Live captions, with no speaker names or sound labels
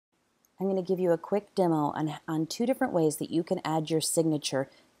I'm going to give you a quick demo on two different ways that you can add your signature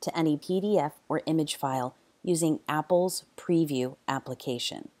to any PDF or image file using Apple's Preview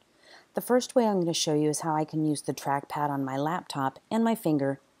application. The first way I'm going to show you is how I can use the trackpad on my laptop and my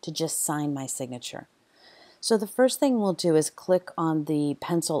finger to just sign my signature. So the first thing we'll do is click on the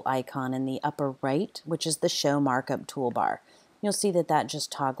pencil icon in the upper right, which is the Show Markup toolbar. You'll see that that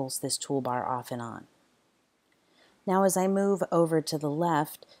just toggles this toolbar off and on. Now as I move over to the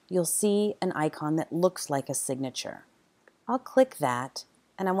left, you'll see an icon that looks like a signature. I'll click that,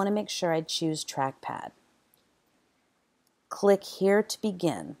 and I want to make sure I choose trackpad. Click here to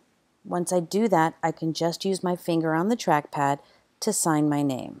begin. Once I do that, I can just use my finger on the trackpad to sign my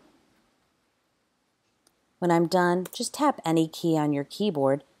name. When I'm done, just tap any key on your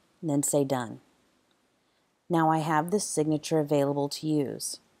keyboard and then say done. Now I have this signature available to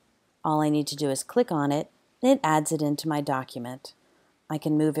use. All I need to do is click on it, and it adds it into my document. I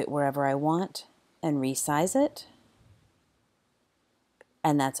can move it wherever I want and resize it,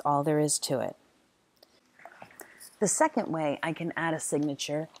 and that's all there is to it. The second way I can add a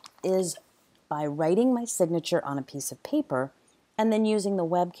signature is by writing my signature on a piece of paper and then using the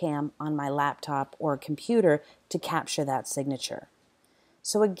webcam on my laptop or computer to capture that signature.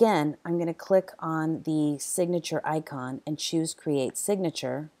 So again, I'm going to click on the signature icon and choose Create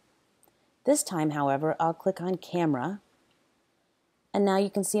Signature. This time, however, I'll click on Camera, and now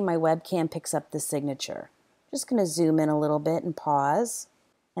you can see my webcam picks up the signature. Just going to zoom in a little bit and pause,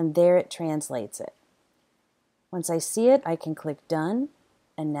 and there it translates it. Once I see it, I can click Done,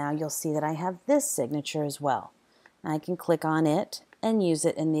 and now you'll see that I have this signature as well. I can click on it and use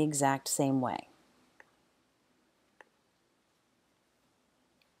it in the exact same way.